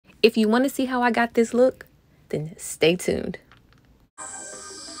If you want to see how I got this look, then stay tuned.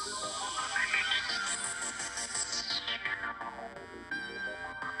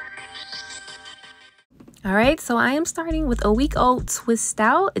 Alright, so I am starting with a week-old twist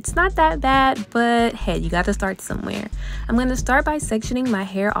out. It's not that bad, but hey, you got to start somewhere. I'm going to start by sectioning my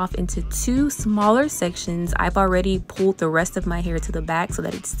hair off into 2 smaller sections. I've already pulled the rest of my hair to the back so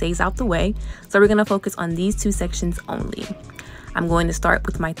that it stays out the way. So we're going to focus on these 2 sections only. I'm going to start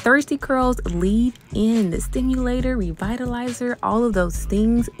with my Thirsty Curls leave-in, the stimulator, revitalizer, all of those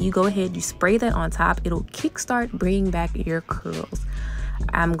things. You go ahead, you spray that on top. It'll kickstart bringing back your curls.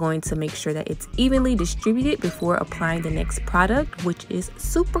 I'm going to make sure that it's evenly distributed before applying the next product, which is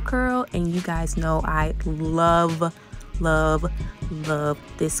Super Curl. And you guys know I love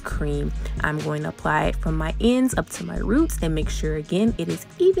this cream. I'm going to apply it from my ends up to my roots and make sure again it is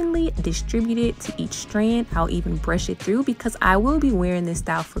evenly distributed to each strand. I'll even brush it through because I will be wearing this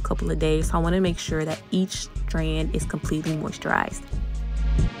style for a couple of days, so I want to make sure that each strand is completely moisturized.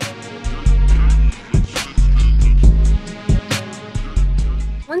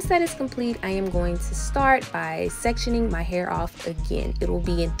 Once that is complete, I am going to start by sectioning my hair off again. It will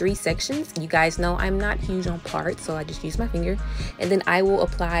be in 3 sections. You guys know I'm not huge on parts, so I just use my finger. And then I will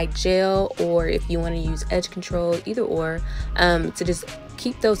apply gel, or if you want to use edge control, either or, to just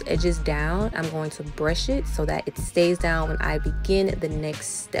keep those edges down. I'm going to brush it so that it stays down when I begin the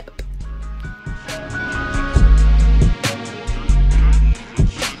next step.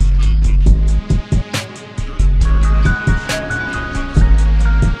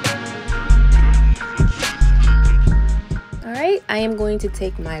 I am going to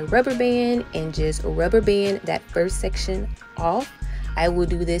take my rubber band and just rubber band that first section off. I will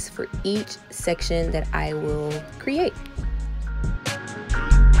do this for each section that I will create.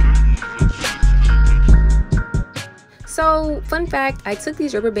 So, fun fact, I took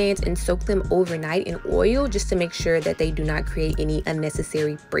these rubber bands and soaked them overnight in oil just to make sure that they do not create any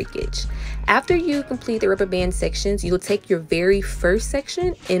unnecessary breakage. After you complete the rubber band sections, you'll take your very first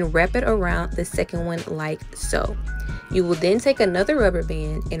section and wrap it around the second one like so. You will then take another rubber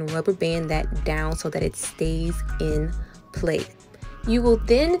band and rubber band that down so that it stays in place. You will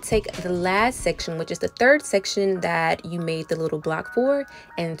then take the last section, which is the third section that you made the little block for,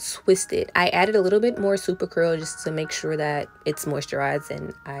 and twist it. I added a little bit more Super Curl just to make sure that it's moisturized,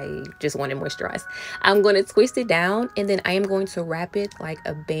 and I just want it moisturized. I'm going to twist it down, and then I am going to wrap it like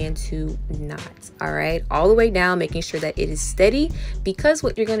a Bantu knot. All right, all the way down, making sure that it is steady, because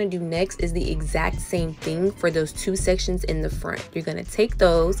what you're going to do next is the exact same thing for those 2 sections in the front. You're going to take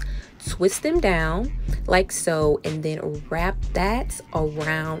those, twist them down like so, and then wrap that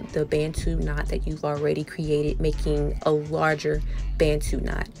around the Bantu knot that you've already created, making a larger Bantu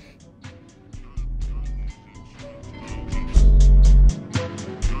knot.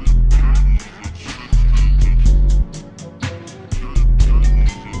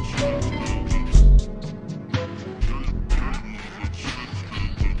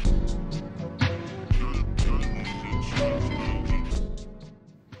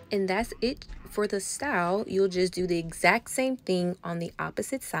 And that's it for the style. You'll just do the exact same thing on the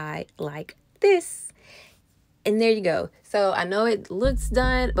opposite side like this. And there you go. So I know it looks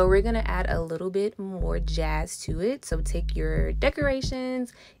done, but we're gonna add a little bit more jazz to it. So take your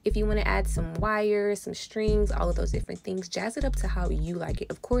decorations. If you want to add some wires, some strings, all of those different things, jazz it up to how you like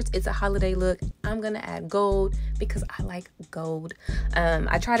it. Of course, it's a holiday look. I'm gonna add gold because I like gold.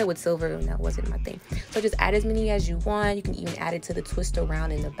 I tried it with silver and that wasn't my thing. So just add as many as you want. You can even add it to the twist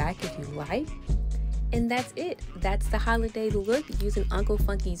around in the back if you like. And that's it. That's the holiday look using Uncle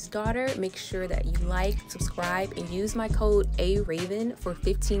Funky's daughter. Make sure that you like, subscribe, and use my code ARAVEN for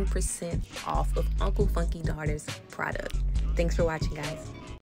 15% off of Uncle Funky daughter's product. Thanks for watching, guys.